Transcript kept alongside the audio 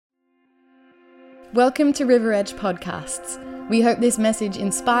Welcome to River Edge Podcasts. We hope this message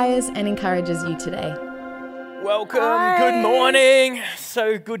inspires and encourages you today. Welcome, Hi. Good morning.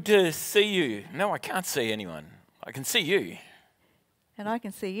 So good to see you. No, I can't see anyone. I can see you. And I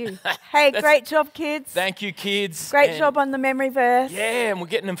can see you. Hey, great job, kids. Thank you, kids. Great job on the memory verse. Yeah, and we're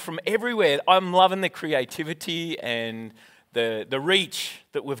getting them from everywhere. I'm loving the creativity and the reach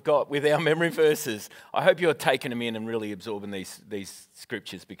that we've got with our memory verses. I hope you're taking them in and really absorbing these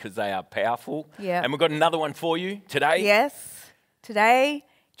scriptures because they are powerful. Yeah. And we've got another one for you today. Yes. Today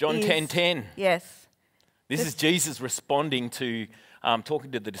John is- 10:10. Yes. This is Jesus responding to,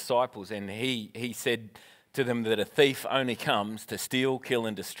 talking to the disciples, and he said to them that a thief only comes to steal, kill,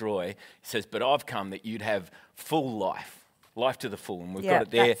 and destroy. He says, but I've come that you'd have full life, life to the full. And we've got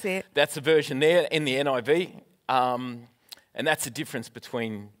it there. That's it. That's the version there in the NIV. And that's the difference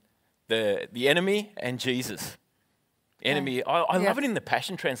between the enemy and Jesus. Enemy, I love it in the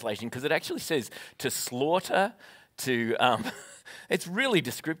Passion Translation because it actually says to slaughter, to... It's really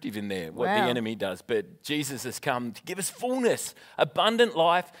descriptive in there, what the enemy does. But Jesus has come to give us fullness, abundant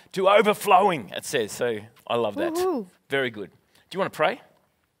life to overflowing, it says. So I love that. Woo-hoo. Very good. Do you want to pray?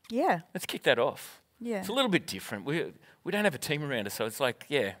 Yeah. Let's kick that off. Yeah. It's a little bit different. We don't have a team around us, so it's like,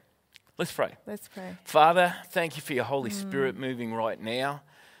 yeah, let's pray. Let's pray. Father, thank you for your Holy Spirit moving right now.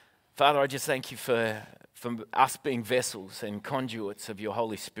 Father, I just thank you for us being vessels and conduits of your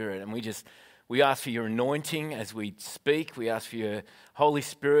Holy Spirit. And we ask for your anointing as we speak. We ask for your Holy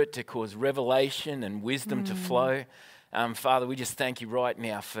Spirit to cause revelation and wisdom to flow. Father, we just thank you right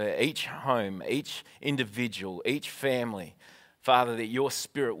now for each home, each individual, each family. Father, that your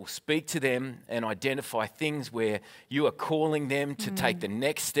Spirit will speak to them and identify things where you are calling them to take the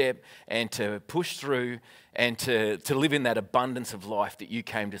next step and to push through and to live in that abundance of life that you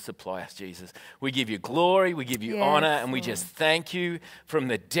came to supply us, Jesus. We give you glory, we give you honor, and we just thank you from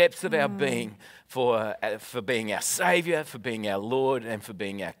the depths of our being for being our Savior, for being our Lord, and for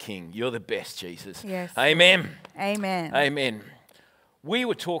being our King. You're the best, Jesus. Yes. Amen. Amen. Amen. We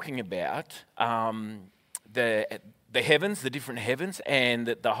were talking about the heavens, the different heavens, and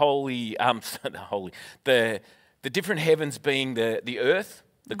the different heavens being the earth,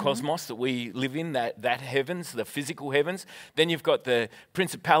 the cosmos that we live in, that heavens, the physical heavens. Then you've got the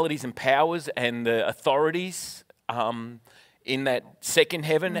principalities and powers and the authorities in that second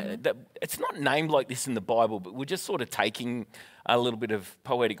heaven. It's not named like this in the Bible, but we're just sort of taking a little bit of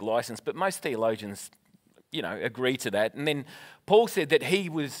poetic license. But most theologians, agree to that. And then Paul said that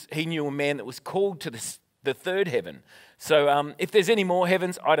he knew a man that was called to the third heaven. So if there's any more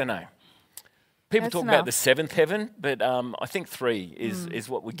heavens, I don't know. People That's talk enough. about the seventh heaven, but I think 3 is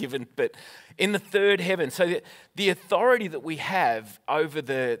what we're given. But in the third heaven, so the authority that we have over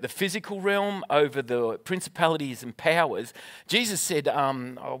the physical realm, over the principalities and powers, Jesus said,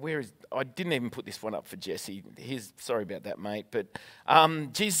 I didn't even put this one up for Jesse. Sorry about that, mate. But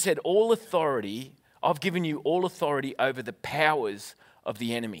Jesus said, I've given you all authority over the powers of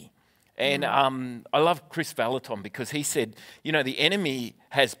the enemy. And I love Chris Valaton because he said, the enemy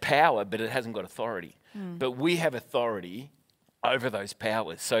has power, but it hasn't got authority. But we have authority over those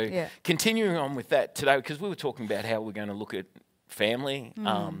powers. So continuing on with that today, because we were talking about how we're going to look at family,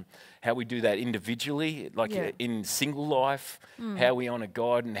 how we do that individually, like in single life, how we honour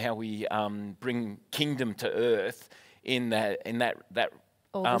God and how we bring kingdom to earth in that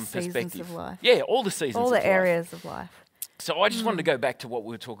All the perspective. seasons of life. Yeah, all the seasons All of the life. areas of life. So I just wanted to go back to what we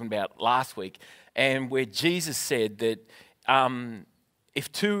were talking about last week, and where Jesus said that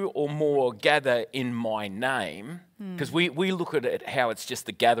if 2 or more gather in my name, because we look at it how it's just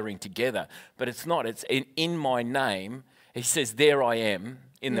the gathering together, but it's not. It's in my name. He says, there I am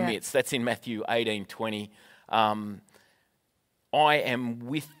in the midst. That's in Matthew 18:20. I am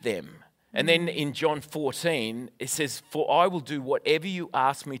with them. And then in John 14, it says, for I will do whatever you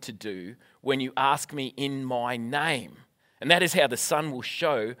ask me to do when you ask me in my name. And that is how the Son will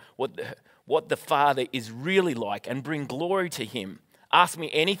show what the Father is really like and bring glory to him. Ask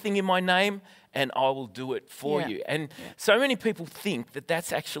me anything in my name and I will do it for you. And so many people think that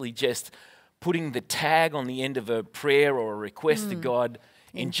that's actually just putting the tag on the end of a prayer or a request to God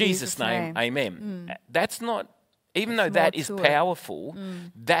in Jesus' name, amen. That's not, even though that is powerful,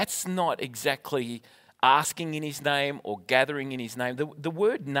 that's not exactly asking in his name or gathering in his name. The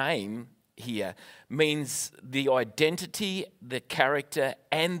word name here means the identity, the character,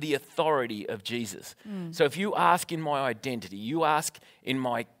 and the authority of Jesus. So if you ask in my identity, you ask in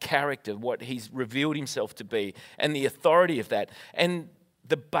my character, what he's revealed himself to be, and the authority of that. And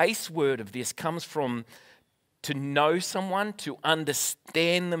the base word of this comes from to know someone, to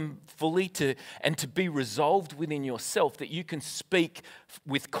understand them fully, and to be resolved within yourself that you can speak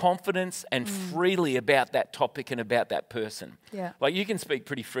with confidence and freely about that topic and about that person. Yeah. Like you can speak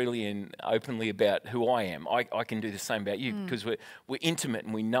pretty freely and openly about who I am. I can do the same about you because we're intimate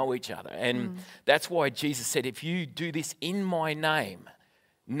and we know each other. And that's why Jesus said, if you do this in my name,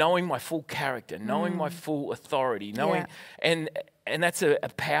 knowing my full character, knowing my full authority, knowing, and that's a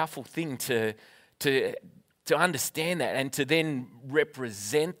powerful thing to understand that and to then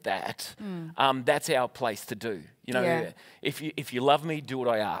represent that. That's our place to do. You know, if you love me, do what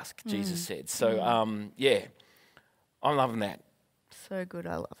I ask, Jesus said. So, I'm loving that. So good,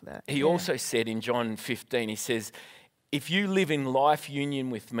 I love that. He also said in John 15, he says, if you live in life union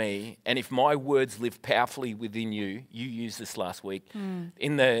with me, and if my words live powerfully within you, you used this last week,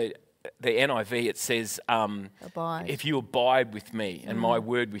 in the NIV it says, abide. if you abide with me and my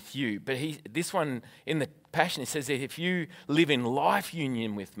word with you. But this one in the Passion, it says that if you live in life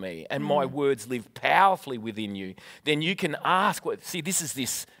union with me and my words live powerfully within you, then you can ask, this is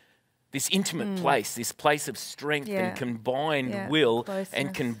this intimate place, this place of strength and combined will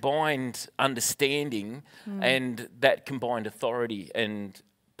and combined understanding and that combined authority and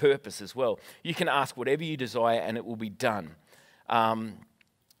purpose as well. You can ask whatever you desire and it will be done.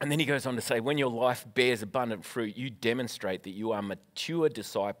 And then he goes on to say, when your life bears abundant fruit, you demonstrate that you are mature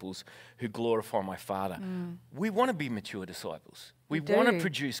disciples who glorify my Father. We want to be mature disciples. We want to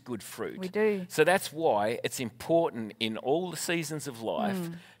produce good fruit. We do. So that's why it's important in all the seasons of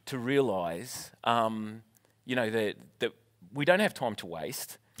life to realise, that we don't have time to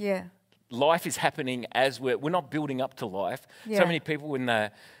waste. Yeah. Life is happening as we're not building up to life. So many people when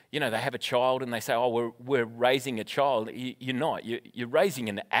they have a child and they say, oh, we're raising a child. You're not. You're raising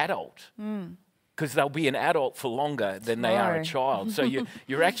an adult because they'll be an adult for longer than they are a child. So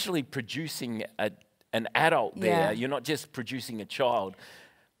you're actually producing an adult there. Yeah. You're not just producing a child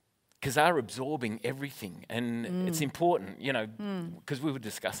because they're absorbing everything. And it's important, because we were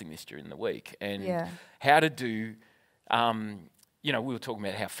discussing this during the week and how to do... we were talking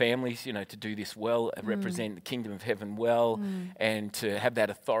about how families, to do this well, represent the kingdom of heaven well, and to have that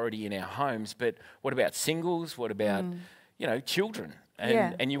authority in our homes. But what about singles? What about, children?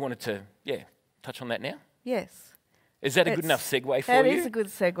 And you wanted to, touch on that now? Yes. Is that a good enough segue for you? That is a good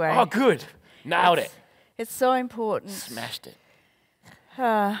segue. Oh, good. Nailed it. It's so important. Smashed it.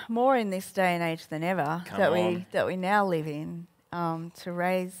 More in this day and age than ever that we now live in, to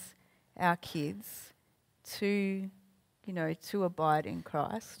raise our kids to abide in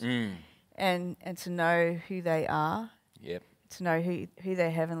Christ and to know who they are, to know who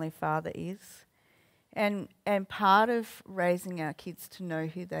their Heavenly Father is. And part of raising our kids to know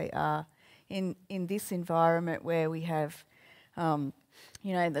who they are in this environment where we have,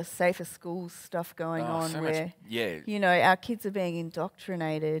 the safer schools stuff going on so where, much, our kids are being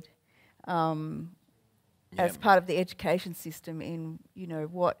indoctrinated as part of the education system in,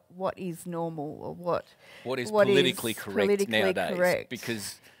 what is normal or what is politically correct nowadays. Correct.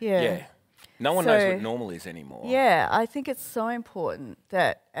 Because, no one knows what normal is anymore. Yeah, I think it's so important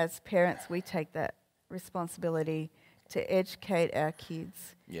that as parents we take that responsibility to educate our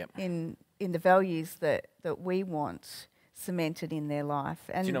kids in the values that we want cemented in their life.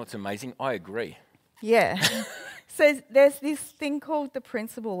 And do you know what's amazing? I agree. Yeah. So there's this thing called the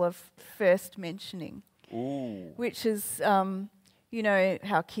principle of first mentioning. Ooh. Which is,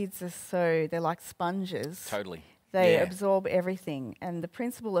 how kids are they're like sponges. Totally. They absorb everything. And the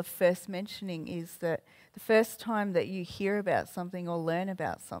principle of first mentioning is that the first time that you hear about something or learn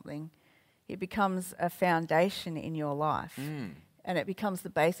about something, it becomes a foundation in your life. And it becomes the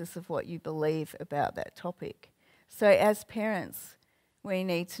basis of what you believe about that topic. So as parents, we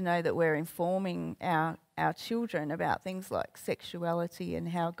need to know that we're informing our children about things like sexuality and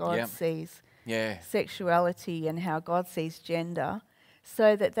how God sees sexuality and how God sees gender,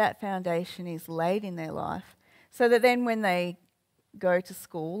 so that foundation is laid in their life, so that then when they go to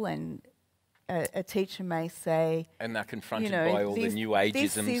school and a teacher may say, and they're confronted by all the new ageisms.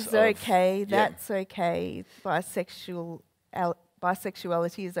 This is okay, that's okay,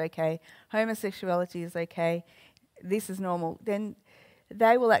 bisexuality is okay, homosexuality is okay, this is normal, then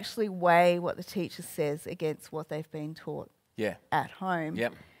they will actually weigh what the teacher says against what they've been taught at home.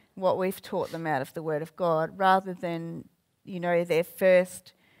 What we've taught them out of the Word of God, rather than, they're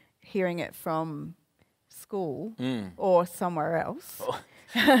first hearing it from school or somewhere else.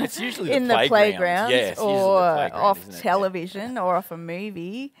 It's usually in the playground or playground, off television or off a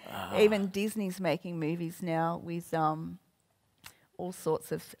movie. Even Disney's making movies now with all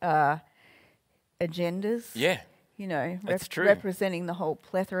sorts of agendas. Yeah. That's true. Representing the whole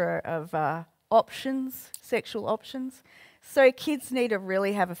plethora of options, sexual options. So kids need to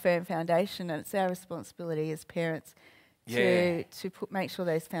really have a firm foundation, and it's our responsibility as parents to make sure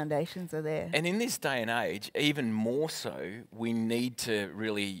those foundations are there. And in this day and age, even more so, we need to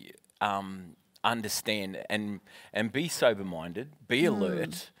really understand and be sober-minded, be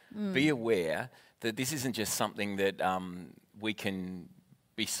alert, be aware that this isn't just something that we can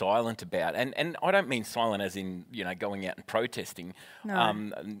be silent about. And I don't mean silent as in, going out and protesting,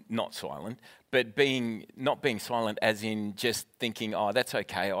 not silent, but not being silent as in just thinking, oh, that's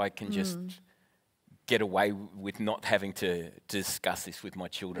okay, I can just get away with not having to discuss this with my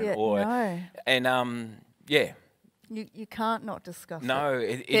children. You can't not discuss it. No,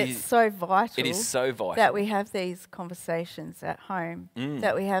 it's so vital. It is so vital that we have these conversations at home,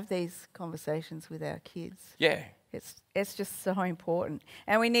 that we have these conversations with our kids. Yeah. It's just so important.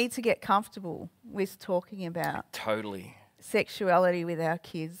 And we need to get comfortable with talking about sexuality with our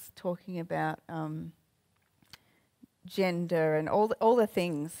kids, talking about gender and all the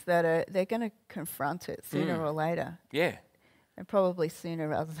things that they're going to confront it sooner or later. Yeah. And probably sooner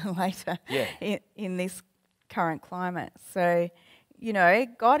rather than later. Yeah. in this current climate. So,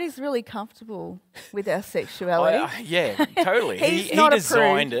 God is really comfortable with our sexuality. Totally. he not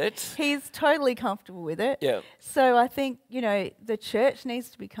designed approved. it. He's totally comfortable with it. Yeah. So I think, the church needs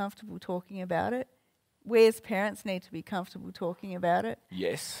to be comfortable talking about it. We as parents need to be comfortable talking about it.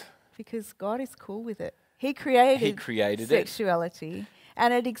 Yes. Because God is cool with it. He created sexuality,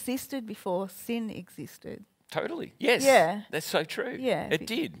 and it existed before sin existed. Totally. Yes. Yeah. That's so true. Yeah. It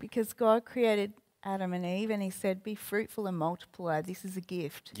did. Because God created Adam and Eve, and he said, be fruitful and multiply. This is a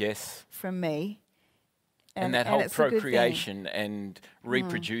gift from me. And that whole procreation and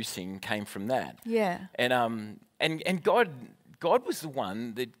reproducing came from that. Yeah. And God was the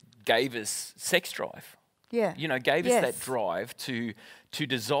one that gave us sex drive. Yeah. Gave us that drive to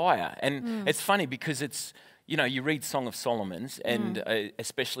desire. And it's funny because it's, you read Song of Solomon's, and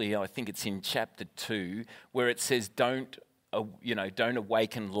especially I think it's in chapter 2 where it says, don't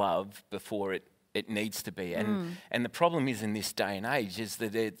awaken love before it needs to be. And the problem is in this day and age is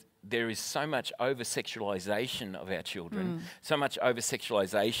that there is so much over-sexualization of our children, so much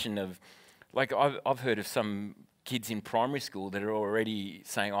over-sexualization of, like I've heard of some kids in primary school that are already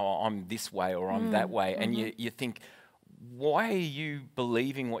saying, oh, I'm this way or I'm that way. And you think, why are you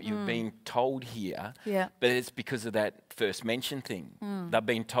believing what you're being told here? Yeah. But it's because of that first mention thing. They're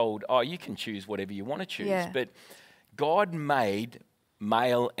being told, oh, you can choose whatever you want to choose. Yeah. But God made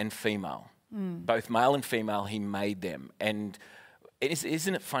male and female. Both male and female, he made them. And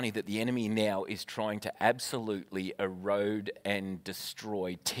isn't it funny that the enemy now is trying to absolutely erode and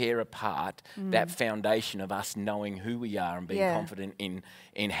destroy, tear apart that foundation of us knowing who we are and being confident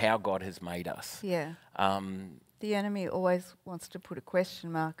in how God has made us. Yeah. The enemy always wants to put a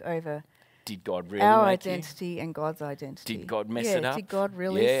question mark over did God really our make identity you? and God's identity. Did God mess it up? Did God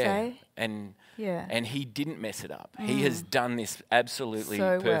really say? And he didn't mess it up. Mm. He has done this absolutely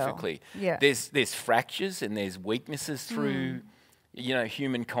perfectly. Well. Yeah. There's fractures and there's weaknesses through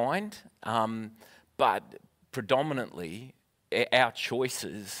humankind, but predominantly our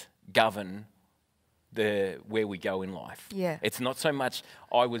choices govern where we go in life. Yeah. It's not so much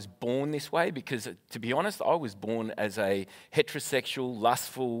I was born this way, because to be honest, I was born as a heterosexual,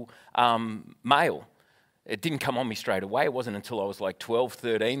 lustful male. It didn't come on me straight away. It wasn't until I was like 12,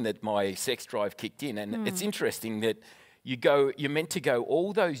 13 that my sex drive kicked in. And it's interesting that you're meant to go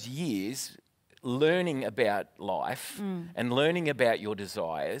all those years learning about life and learning about your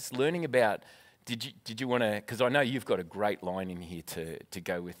desires, learning about, did you want to, because I know you've got a great line in here to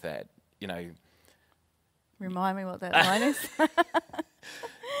go with that, Remind me what that line is.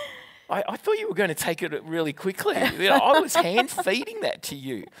 I thought you were going to take it really quickly. I was hand-feeding that to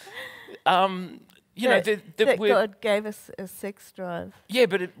you. That God gave us a sex drive. Yeah,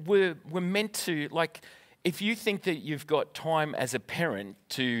 but we're meant to, like, if you think that you've got time as a parent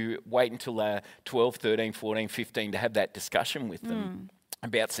to wait until 12, 13, 14, 15 to have that discussion with them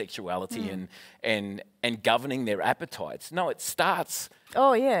about sexuality and governing their appetites. No, it starts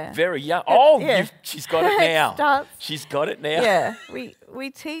very young. She's got it now. She's got it now. Yeah, we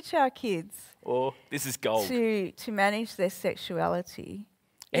teach our kids this is gold. To manage their sexuality.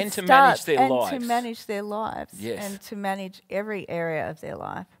 And to manage their lives. And to manage their lives. Yes. And to manage every area of their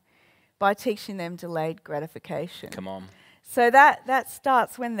life by teaching them delayed gratification. Come on. So that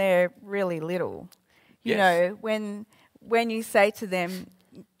starts when they're really little. You know, when you say to them,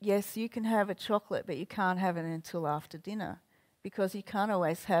 yes, you can have a chocolate, but you can't have it until after dinner, because you can't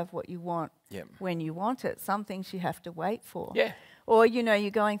always have what you want when you want it. Some things you have to wait for. Yeah. Or,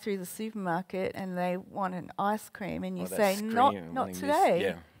 you're going through the supermarket and they want an ice cream and you say, not today.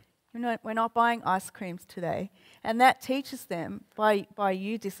 Yeah. We're not buying ice creams today. And that teaches them, by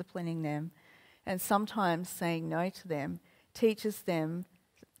you disciplining them and sometimes saying no to them, teaches them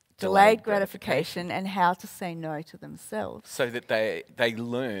delayed gratification and how to say no to themselves. So that they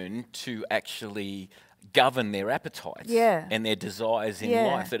learn to actually govern their appetites and their desires in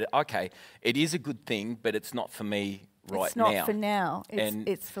life. That, okay, it is a good thing, but it's not for me right now. It's not for now.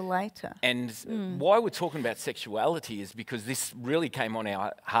 It's for later. And why we're talking about sexuality is because this really came on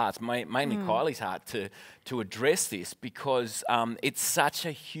our hearts, mainly Kylie's heart, to address this, because it's such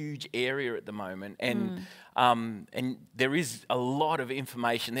a huge area at the moment. And there is a lot of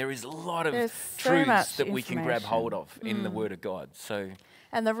information. There is a lot of truths that we can grab hold of in the Word of God.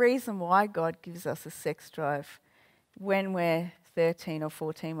 And the reason why God gives us a sex drive when we're 13 or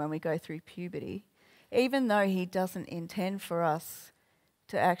 14, when we go through puberty, even though He doesn't intend for us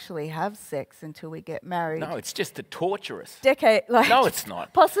to actually have sex until we get married. No, it's just to torture us. No, it's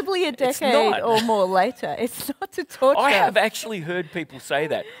not. Possibly a decade or more later. It's not to torture us. I have actually heard people say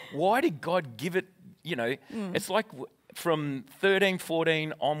that. Why did God give it, it's like from 13,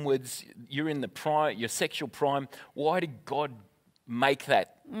 14 onwards, you're in the prime, your sexual prime. Why did God make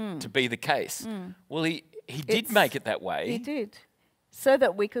that to be the case? Well, he did make it that way. He did. So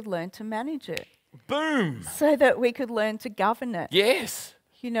that we could learn to manage it. Boom. So that we could learn to govern it. Yes.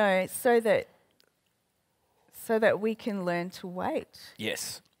 So that we can learn to wait.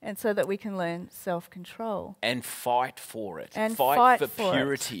 Yes. And so that we can learn self-control. And fight for it. And fight for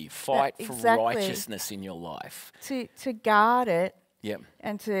purity. Fight for righteousness in your life. To guard it. Yep.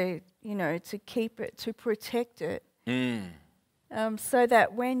 And to keep it, to protect it. So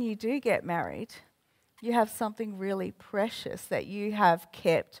that when you do get married, you have something really precious that you have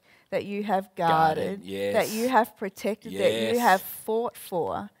kept, that you have guarded, that you have protected, that you have fought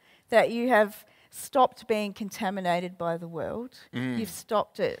for, that you have stopped being contaminated by the world. You've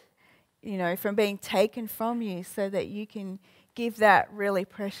stopped it, from being taken from you, so that you can give that really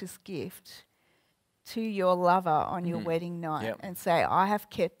precious gift to your lover on your wedding night and say, I have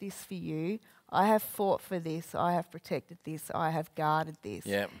kept this for you. I have fought for this. I have protected this. I have guarded this.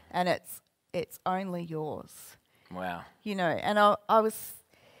 And it's only yours. Wow. And I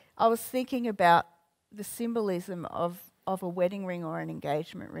was thinking about the symbolism of a wedding ring or an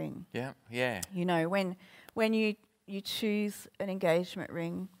engagement ring. Yeah. When you choose an engagement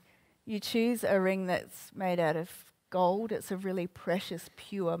ring, you choose a ring that's made out of gold. It's a really precious,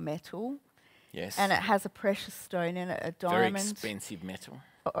 pure metal. Yes. And it has a precious stone in it, a diamond. Very expensive metal.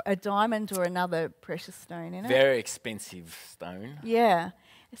 A diamond or another precious stone in it. Very expensive stone. Yeah.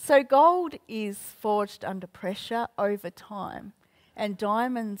 So gold is forged under pressure over time, and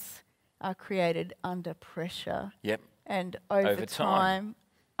diamonds are created under pressure. Yep. And over time,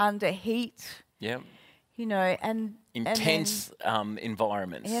 under heat. Yep. And intense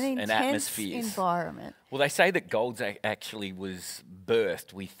environments and atmospheres. Environment. Well, they say that gold actually was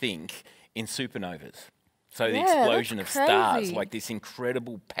birthed, we think, in supernovas. So the explosion of stars, like this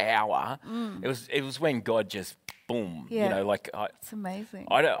incredible power. It was when God just boom. It's amazing.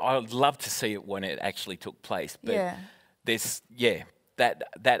 I'd love to see it when it actually took place. But there's that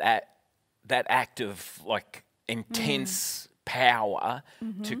act of like intense power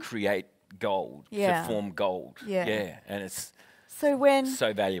to create gold, to form gold. And it's so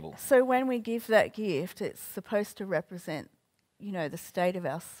valuable. So when we give that gift, it's supposed to represent the state of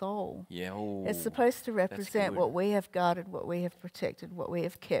our soul. It's supposed to represent what we have guarded, what we have protected, what we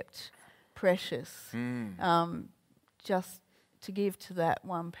have kept precious, just to give to that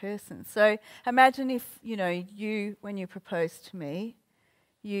one person. So imagine if, when you proposed to me,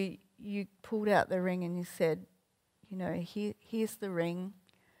 you pulled out the ring and you said, here's the ring.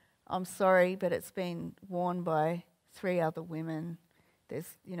 I'm sorry, but it's been worn by 3 other women. There's,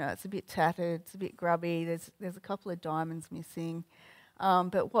 it's a bit tattered, it's a bit grubby, there's a couple of diamonds missing.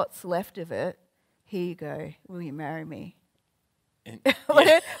 But what's left of it, here you go, will you marry me?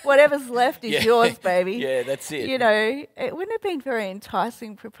 Whatever's left is yours, baby. Yeah, that's it. It wouldn't have been a very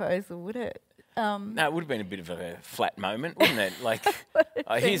enticing proposal, would it? No, it would have been a bit of a flat moment, wouldn't it? Like,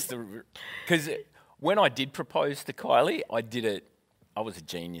 because when I did propose to Kylie, I did it. I was a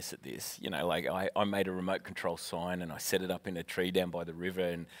genius at this, I made a remote control sign and I set it up in a tree down by the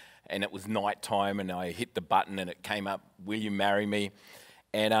river, and it was night time, and I hit the button and it came up, will you marry me?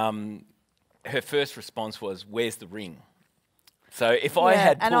 And her first response was, where's the ring? So if I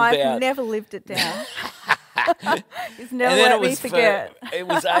had pulled out... And I've never lived it down. It's never let me forget. It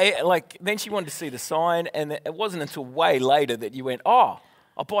was then she wanted to see the sign, and it wasn't until way later that you went, oh,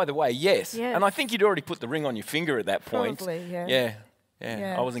 by the way, yes. And I think you'd already put the ring on your finger at that point. Probably, Yeah,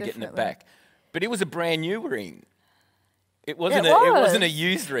 I wasn't getting it back. But it was a brand new ring. It wasn't It it wasn't a was.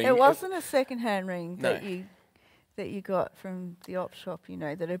 used ring. It wasn't a second-hand ring No. that you got from the op shop,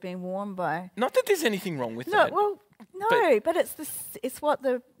 that had been worn by. Not that there's anything wrong with No, that. well, no, but it's what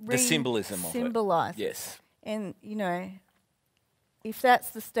the ring symbolism of it. symbolizes. Yes. And if that's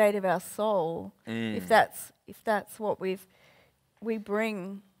the state of our soul, if that's what we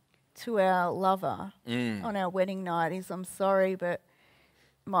bring to our lover on our wedding night, is I'm sorry, but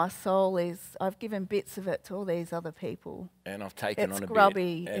my soul I've given bits of it to all these other people. And I've taken It's on a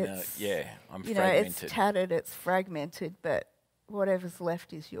grubby, bit. And, it's, I'm it's fragmented. tattered, it's fragmented, but whatever's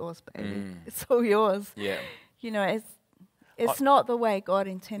left is yours, baby. It's all yours. Yeah. It's not the way God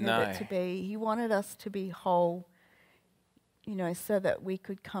intended No. it to be. He wanted us to be whole, so that we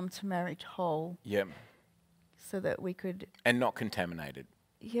could come to marriage whole, Yeah. so that we could, And not contaminated.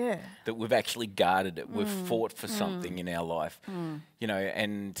 yeah. That we've actually guarded it. We've fought for something in our life.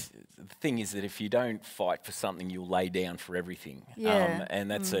 And the thing is that if you don't fight for something, you'll lay down for everything. Yeah.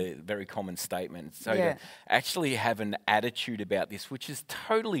 And that's a very common statement. So Yeah. to actually have an attitude about this, which is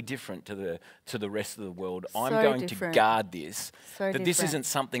totally different to the rest of the world. I'm So going different. to guard this. So that this different. isn't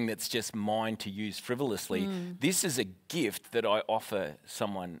something that's just mine to use frivolously. This is a gift that I offer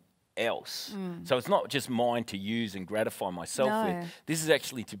someone else. So it's not just mine to use and gratify myself No. with. This is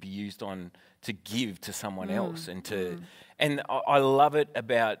actually to be used on to give to someone else and I love it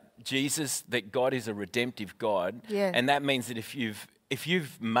about Jesus that God is a redemptive God. Yeah. And that means that if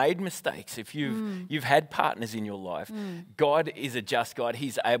you've made mistakes, if you've had partners in your life, God is a just God.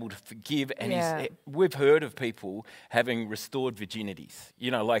 He's able to forgive, and we've heard of people having restored virginities,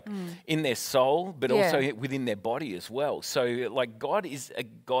 in their soul, but Yeah. also within their body as well. So God is a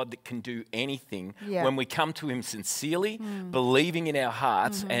God that can do anything when we come to him sincerely, believing in our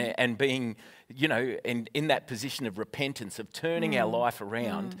hearts and being, in that position of repentance, of turning our life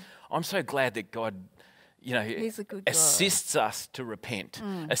around. I'm so glad that God, He's a good God. assists us to repent,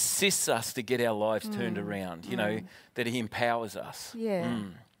 assists us to get our lives turned around, that he empowers us. Yeah.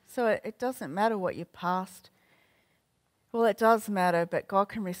 So it doesn't matter what your past. Well, it does matter, but God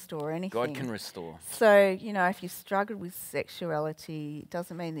can restore anything. God can restore. So, if you struggled with sexuality, it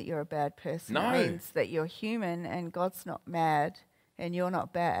doesn't mean that you're a bad person. No. It means that you're human and God's not mad and you're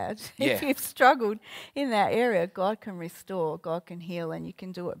not bad. Yeah. If you've struggled in that area, God can restore, God can heal, and you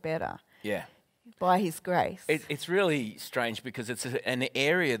can do it better Yeah. by his grace. It's really strange because it's an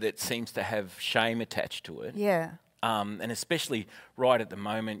area that seems to have shame attached to it. Yeah. And especially right at the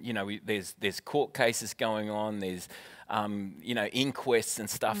moment, there's court cases going on. There's, inquests and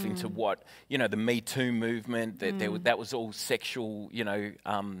stuff into what, the Me Too movement, that was all sexual,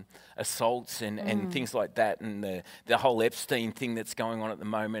 assaults and things like that. And the whole Epstein thing that's going on at the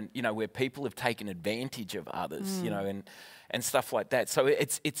moment, where people have taken advantage of others, and stuff like that. So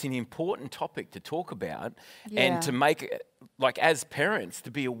it's an important topic to talk about and to make, as parents,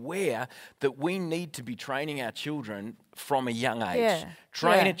 to be aware that we need to be training our children from a young age. Yeah.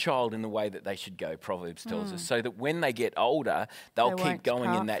 Train Yeah. a child in the way that they should go, Proverbs tells us, so that when they get older, they'll They keep won't going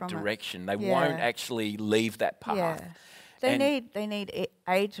in depart that from it. direction. They Yeah. won't actually leave that path. Yeah. They need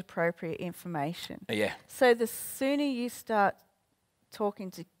age appropriate information. Yeah. So the sooner you start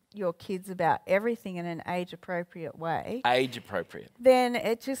talking to your kids about everything in an age appropriate way, Age appropriate. then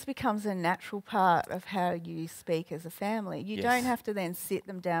it just becomes a natural part of how you speak as a family. You Yes. don't have to then sit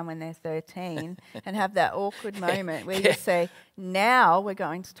them down when they're 13 and have that awkward moment where Yeah. you say, now we're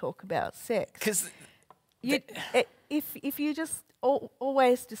going to talk about sex. Because If you just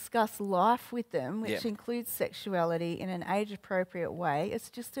always discuss life with them, which Yeah. includes sexuality, in an age-appropriate way,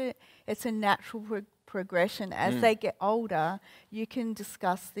 it's a natural progression. As they get older, you can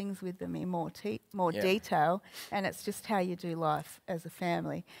discuss things with them in more Yeah. detail, and it's just how you do life as a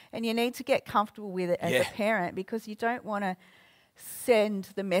family. And you need to get comfortable with it as Yeah. a parent, because you don't want to send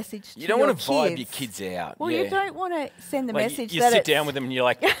the message to you don't your want to vibe your kids. kids out. Well, yeah. you don't want to send the Like, message you that sit it's down with them and you're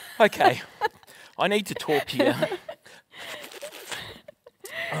like, okay, I need to talk to you.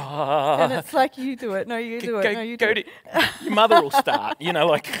 and it's like, you do it. No, you do it. No, you do it. Your mother will start,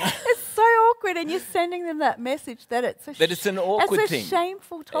 It's so awkward, and you're sending them that message that it's an awkward thing. It's a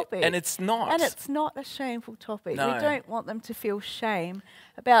shameful topic. And it's not. And it's not a shameful topic. No. We don't want them to feel shame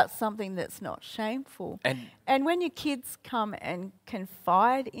about something that's not shameful. And when your kids come and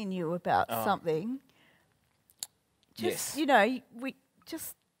confide in you about something, just we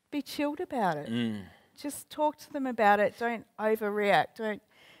just be chilled about it. Just talk to them about it. Don't overreact.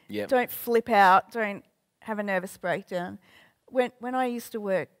 Don't flip out. Don't have a nervous breakdown. When I used to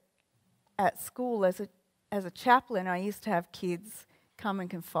work at school as a chaplain, I used to have kids come and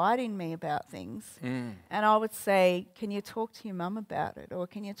confide in me about things. Mm. And I would say, can you talk to your mum about it? Or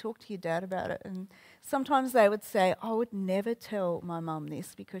can you talk to your dad about it? And sometimes they would say, I would never tell my mum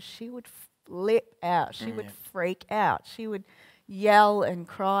this because she would flip out. She would freak out. She would yell and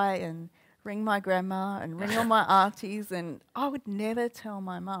cry and ring my grandma and ring all my aunties, and I would never tell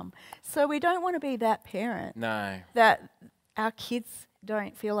my mum. So we don't want to be that parent No. that our kids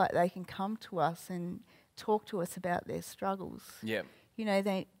don't feel like they can come to us and talk to us about their struggles. Yep. You know,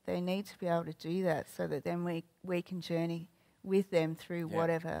 they need to be able to do that so that then we can journey with them through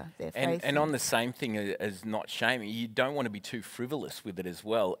whatever they're facing. And on the same thing as not shaming, you don't want to be too frivolous with it as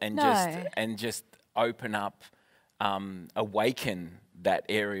well, and No. just open up, awaken that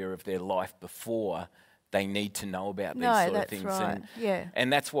area of their life before they need to know about these sort of things. Right.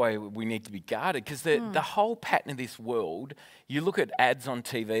 And that's why we need to be guarded, because the whole pattern of this world, you look at ads on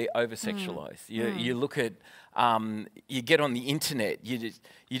TV, over-sexualised. You look at, you get on the internet, you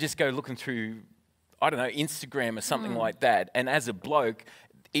just go looking through, I don't know, Instagram or something like that, and as a bloke,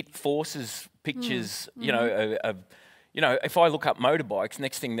 it forces pictures, you know, of you know, if I look up motorbikes,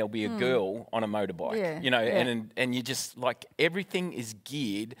 next thing there'll be a girl on a motorbike. Yeah, you know, yeah. and you just like everything is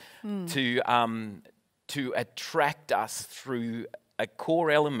geared to attract us through a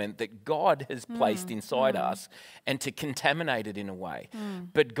core element that God has placed inside us, and to contaminate it in a way.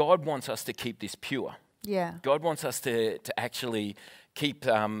 But God wants us to keep this pure. Yeah. God wants us to actually keep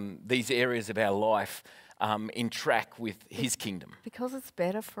these areas of our life in track with His kingdom. Because it's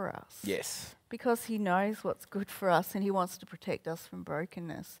better for us. Yes. Because He knows what's good for us and He wants to protect us from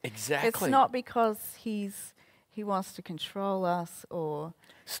brokenness. Exactly. It's not because He wants to control us or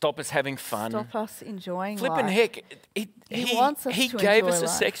Stop us having fun. stop us enjoying Flipping life. heck, He wants us He to gave enjoy us a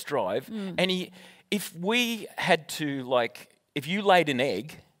life. sex drive, and if we had to, like, if you laid an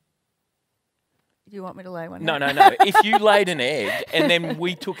egg. Do you want me to lay one No, down? no, no. If you laid an egg and then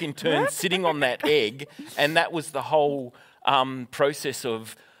we took in turns sitting on that egg, and that was the whole process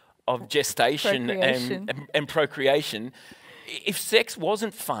of gestation and procreation, if sex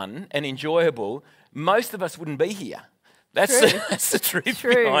wasn't fun and enjoyable, most of us wouldn't be here. That's the truth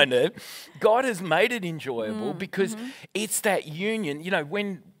True. behind it. God has made it enjoyable because it's that union. You know,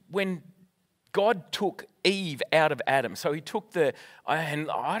 when God took Eve out of Adam, so He took and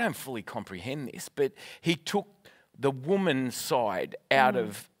I don't fully comprehend this, but He took the woman's side out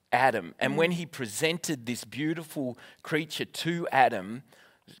of Adam, and when He presented this beautiful creation to Adam,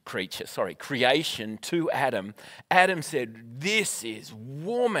 Adam said, "This is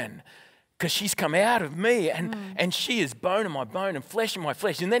woman, because she's come out of me, and she is bone of my bone and flesh of my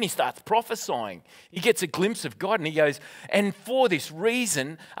flesh." And then he starts prophesying. He gets a glimpse of God, and he goes, "And for this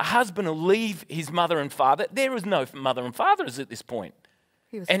reason, a husband will leave his mother and father." There is no mother and fathers at this point.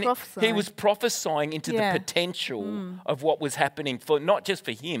 He was And prophesying. he was prophesying into the potential of what was happening, for not just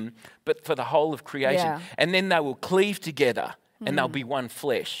for him, but for the whole of creation. Yeah. And then they will cleave together, and they'll be one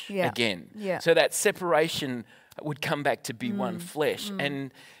flesh again. Yeah. So that separation would come back to be one flesh.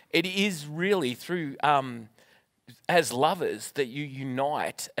 And it is really through, as lovers, that you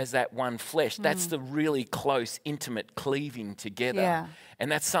unite as that one flesh. That's the really close, intimate cleaving together. Yeah.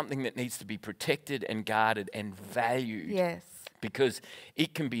 And that's something that needs to be protected and guarded and valued. Yes. Because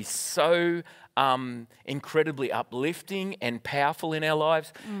it can be so incredibly uplifting and powerful in our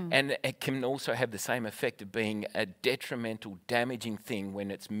lives, and it can also have the same effect of being a detrimental, damaging thing when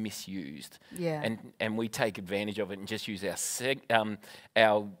it's misused. Yeah. And we take advantage of it and just use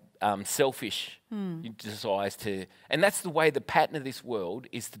our selfish desires to, and that's the way the pattern of this world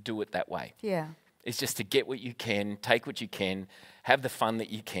is, to do it that way. Yeah. It's just to get what you can, take what you can, have the fun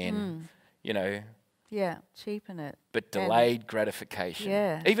that you can, you know. Yeah. Cheapen it. But delayed gratification.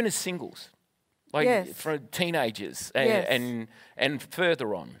 Yeah. Even as singles. Like Yes. for teenagers Yes. and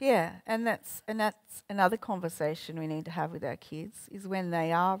further on. Yeah, and that's another conversation we need to have with our kids, is when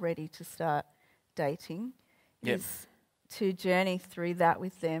they are ready to start dating, Yep. is to journey through that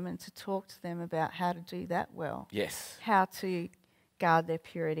with them and to talk to them about how to do that well. Yes. How to guard their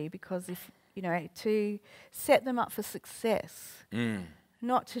purity, because if, you know, to set them up for success,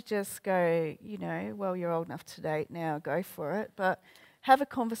 not to just go, you know, well, you're old enough to date now, go for it, but have a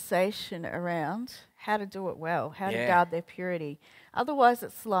conversation around how to do it well, how to guard their purity. Otherwise,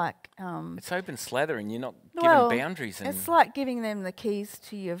 it's like... It's open slather and you're not well, given boundaries. And it's like giving them the keys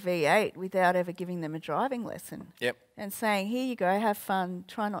to your V8 without ever giving them a driving lesson. Yep. And saying, here you go, have fun,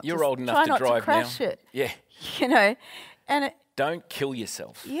 try not You're to old enough try to not drive to crash now. it. Yeah. You know, and it, Don't kill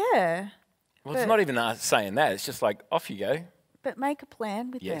yourself. yeah. Well, it's not even us saying that. It's just like, off you go. But make a plan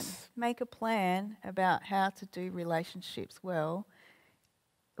with them. Yes. Make a plan about how to do relationships well,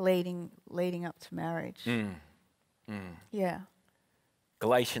 leading up to marriage. Yeah.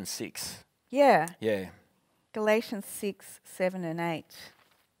 Galatians 6. Yeah. Yeah. Galatians 6, 7 and 8.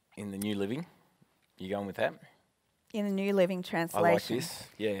 In the New Living. You going with that? In the New Living I Translation. like this.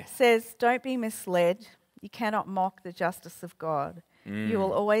 Yeah. Says, don't be misled. You cannot mock the justice of God. You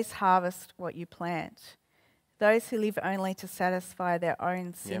will always harvest what you plant. Those who live only to satisfy their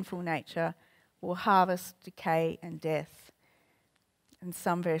own sinful nature will harvest decay and death. And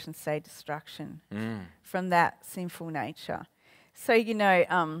some versions say destruction from that sinful nature. So,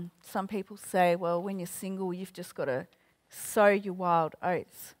 some people say, well, when you're single, you've just got to sow your wild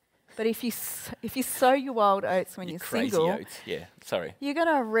oats. But if you sow your wild oats when you're crazy single, oats. Yeah, sorry. you're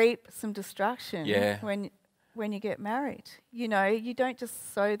going to reap some destruction Yeah. when you get married. You don't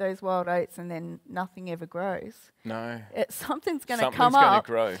just sow those wild oats and then nothing ever grows. No. Something's going to come Something's up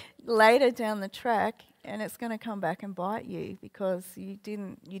going to grow. later down the track, and it's going to come back and bite you because you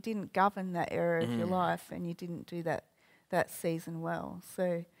didn't govern that area of your life, and you didn't do that season well. So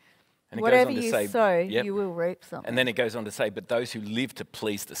And it whatever goes on to you say, sow, yep. you will reap something. And then it goes on to say, but those who live to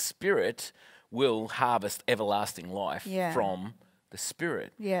please the Spirit will harvest everlasting life from the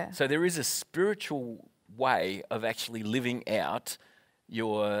Spirit. Yeah. So there is a spiritual way of actually living out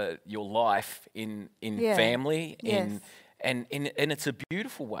your life in family, Yes. and it's a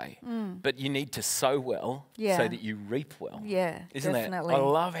beautiful way. But you need to sow well so that you reap well. Yeah, Isn't definitely. that? I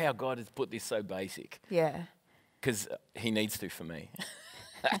love how God has put this so basic, Yeah, because He needs to for me.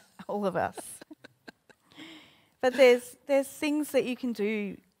 all of us. But there's things that you can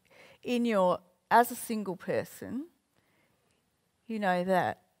do as a single person,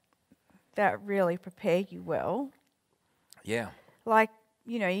 that really prepare you well. Yeah. Like,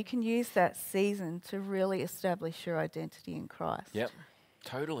 you can use that season to really establish your identity in Christ. Yep.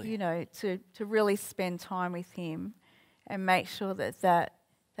 Totally. To really spend time with Him and make sure that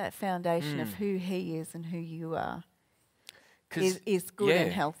foundation of who He is and who you are is good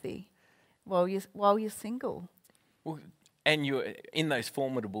and healthy while you're single. Well, and you're in those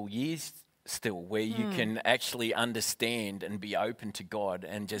formidable years still, where you can actually understand and be open to God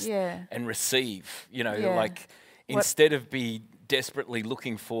and just and receive. Instead of be desperately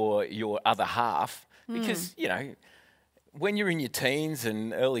looking for your other half, because when you're in your teens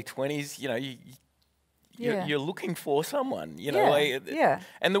and early 20s, you're looking for someone.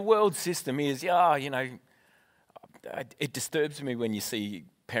 And the world system is, it disturbs me when you see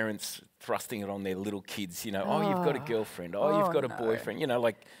parents thrusting it on their little kids, you've got a girlfriend, you've got a boyfriend,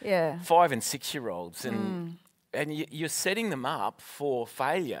 5 and 6 year olds, and you're setting them up for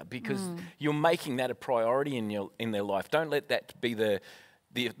failure because you're making that a priority in their life. Don't let that be the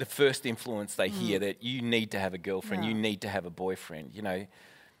first influence they hear, that you need to have a girlfriend, you need to have a boyfriend,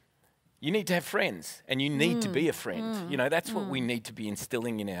 You need to have friends, and you need to be a friend. That's what we need to be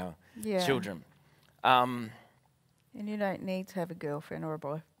instilling in our children. And you don't need to have a girlfriend or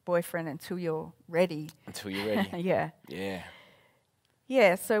a boyfriend until you're ready. Until you're ready. Yeah. Yeah.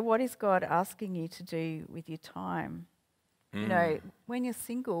 Yeah, so what is God asking you to do with your time? When you're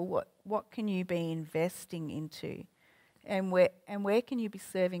single, what can you be investing into? And where can you be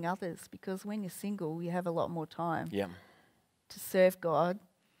serving others? Because when you're single, you have a lot more time to serve God.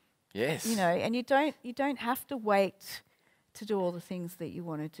 Yes. And you don't have to wait to do all the things that you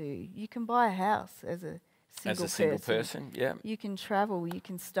want to do. You can buy a house as a single person. Yeah. You can travel, you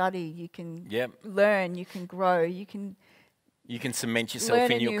can study, you can learn, you can grow, you can cement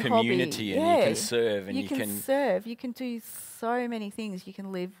yourself in your community, and you can serve, and you can serve. You can do so many things. You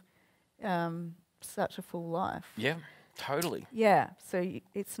can live such a full life. Yeah, totally. Yeah, so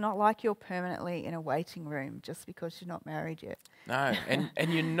it's not like you're permanently in a waiting room just because you're not married yet. No,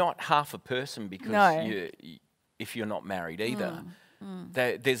 and you're not half a person because if you're not married either.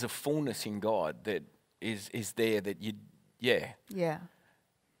 There's a fullness in God that is there that Yeah.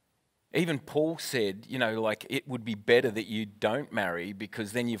 Even Paul said, it would be better that you don't marry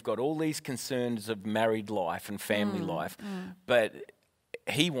because then you've got all these concerns of married life and family life. But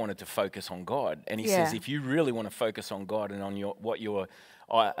he wanted to focus on God. And he says, if you really want to focus on God and on your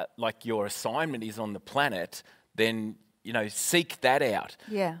assignment is on the planet, then, seek that out.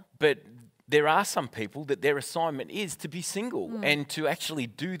 Yeah. But there are some people that their assignment is to be single and to actually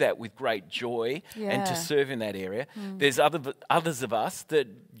do that with great joy and to serve in that area. There's others of us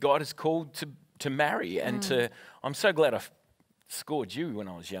that God has called to marry and to. I'm so glad I scored you when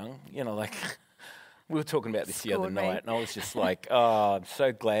I was young. We were talking about this the other night, and I was just like, I'm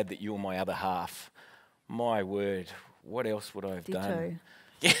so glad that you were my other half. My word, what else would I have done?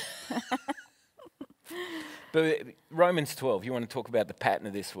 Yeah. But Romans 12, you want to talk about the pattern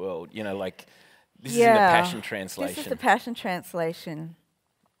of this world? This is in the Passion Translation. This is the Passion Translation.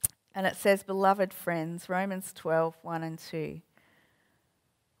 And it says, beloved friends, Romans 12, 1 and 2.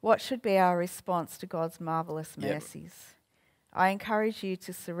 What should be our response to God's marvelous Yep. mercies? I encourage you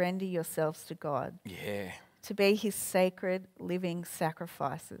to surrender yourselves to God, Yeah. to be his sacred living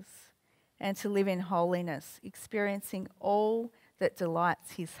sacrifices, and to live in holiness, experiencing all that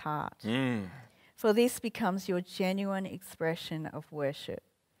delights his heart. For this becomes your genuine expression of worship.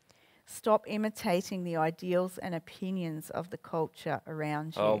 Stop imitating the ideals and opinions of the culture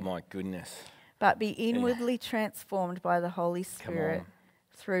around you, Oh my goodness. but be inwardly transformed by the Holy Spirit on.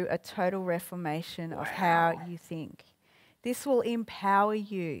 through a total reformation of how you think. This will empower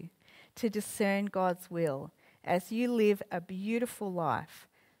you to discern God's will as you live a beautiful life,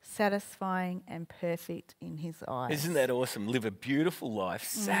 satisfying and perfect in his eyes. Isn't that awesome? Live a beautiful life,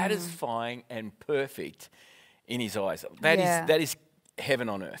 satisfying and perfect in his eyes. Yeah. That is heaven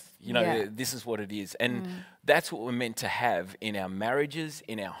on earth. You know, Yeah. this is what it is. And that's what we're meant to have in our marriages,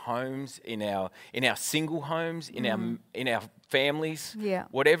 in our homes, in our single homes, in our families. Yeah.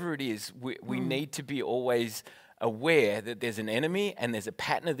 Whatever it is, we need to be always aware that there's an enemy and there's a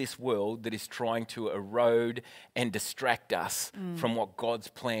pattern of this world that is trying to erode and distract us from what God's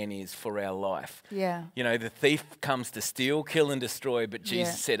plan is for our life. Yeah. You know, the thief comes to steal, kill, and destroy, but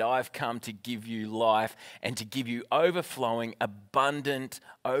Jesus said, I've come to give you life and to give you overflowing, abundant,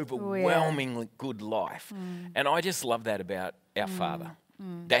 overwhelmingly good life. And I just love that about our Father.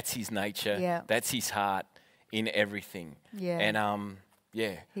 That's his nature. Yeah. That's his heart in everything. Yeah. And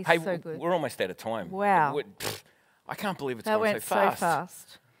yeah. He's Hey, so good. we're almost out of time. Wow. I can't believe it's That gone went so fast. so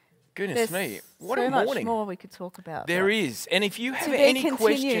fast. Goodness There's me. What so a much morning. more we could talk about. There but is. And if you have be any continued.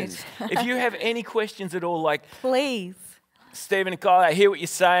 questions, if you have any questions at all, like, Please. Stephen and Kyle, I hear what you're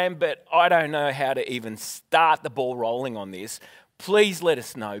saying, but I don't know how to even start the ball rolling on this. Please let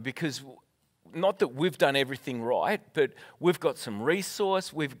us know, because not that we've done everything right, but we've got some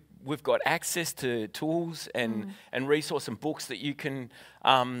resource. We've got access to tools and resource and books that you can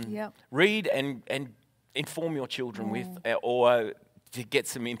Yep. read and inform your children with, or to get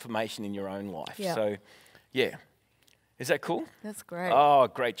some information in your own life. Yep. So, yeah. Is that cool? That's great. Oh,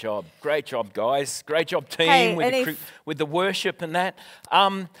 great job. Great job, guys. Great job, team, Hey, with, and the, with the worship and that.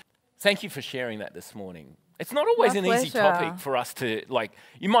 Thank you for sharing that this morning. It's not always My an easy pleasure. topic for us to, like,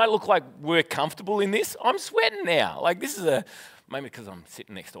 you might look like we're comfortable in this. I'm sweating now. Like, this is maybe because I'm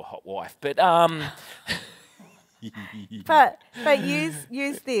sitting next to a hot wife, but But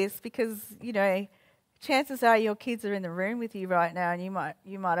use this, because chances are your kids are in the room with you right now, and you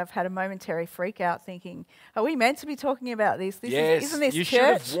might have had a momentary freak out thinking, are we meant to be talking about this? Yes, isn't this you should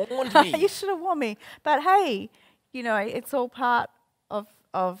have church? warned me. You should have warned me. But hey, it's all part of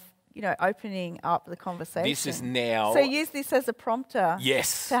opening up the conversation. this is now. So use this as a prompter.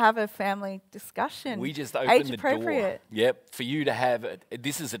 Yes. To have a family discussion. We just opened Age the appropriate. door. Yep, for you to have it.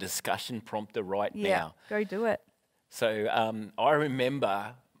 This is a discussion prompter right Yeah. now. Go do it. So I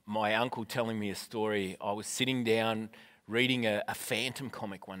remember my uncle telling me a story. I was sitting down reading a Phantom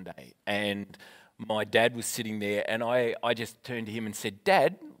comic one day, and my dad was sitting there, and I just turned to him and said,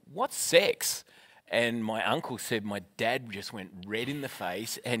 Dad, what's sex? And my uncle said my dad just went red in the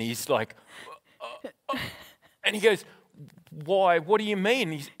face, and he's like, and he goes, why? What do you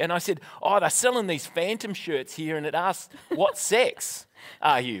mean? And I said, oh, they're selling these Phantom shirts here, and it asks, what sex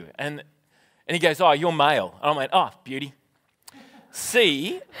are you? And he goes, oh, you're male. And I went, oh, beauty.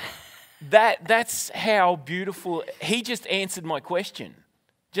 See, that's how beautiful. He just answered my question.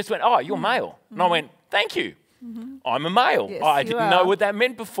 Just went, oh, you're male. And I went, thank you. I'm a male. Yes, I you didn't know are. what that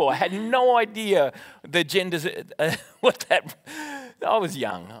meant before. I had no idea the genders, what that. I was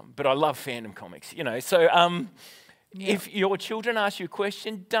young, but I love Phantom comics, So if your children ask you a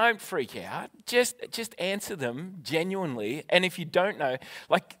question, don't freak out. Just answer them genuinely. And if you don't know,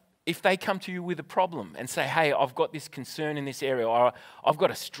 like, if they come to you with a problem and say, hey, I've got this concern in this area, or I've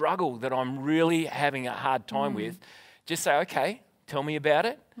got a struggle that I'm really having a hard time with, just say, okay, tell me about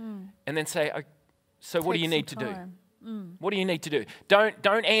it. And then say, so what do Take you some need to do? time. What do you need to do? Don't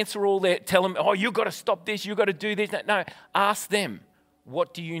answer all that. Tell them, oh, you've got to stop this, you've got to do this. No, ask them,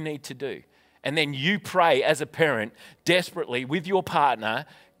 what do you need to do? And then you pray as a parent desperately with your partner,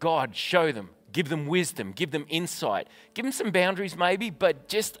 God, show them. Give them wisdom, give them insight, give them some boundaries maybe, but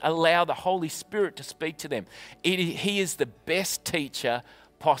just allow the Holy Spirit to speak to them. He is the best teacher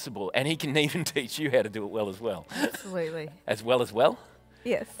possible, and he can even teach you how to do it well as well. Absolutely. As well as well?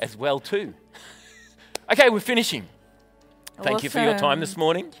 Yes. As well too. Okay, we're finishing. Thank you for your time this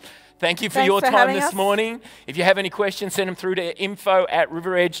morning. Thank you for Thanks your for time having this us. morning. If you have any questions, send them through to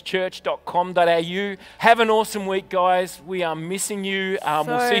info@riveredgechurch.com.au. Have an awesome week, guys. We are missing you. We'll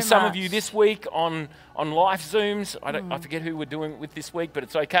So see some of much. you this week on live Zooms. I forget who we're doing it with this week, but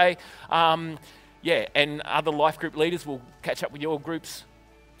it's okay. And other life group leaders will catch up with your groups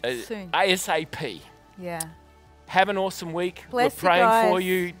Soon. ASAP. Yeah. Have an awesome week. Bless We're praying you guys. for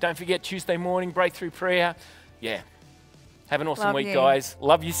you. Don't forget Tuesday morning, breakthrough prayer. Yeah. Have an awesome Love week, you. guys.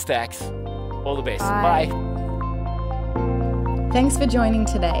 Love you, Stacks. All the best. Bye. Bye. Thanks for joining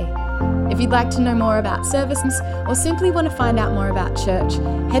today. If you'd like to know more about services or simply want to find out more about church,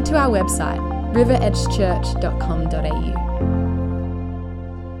 head to our website, riveredgechurch.com.au.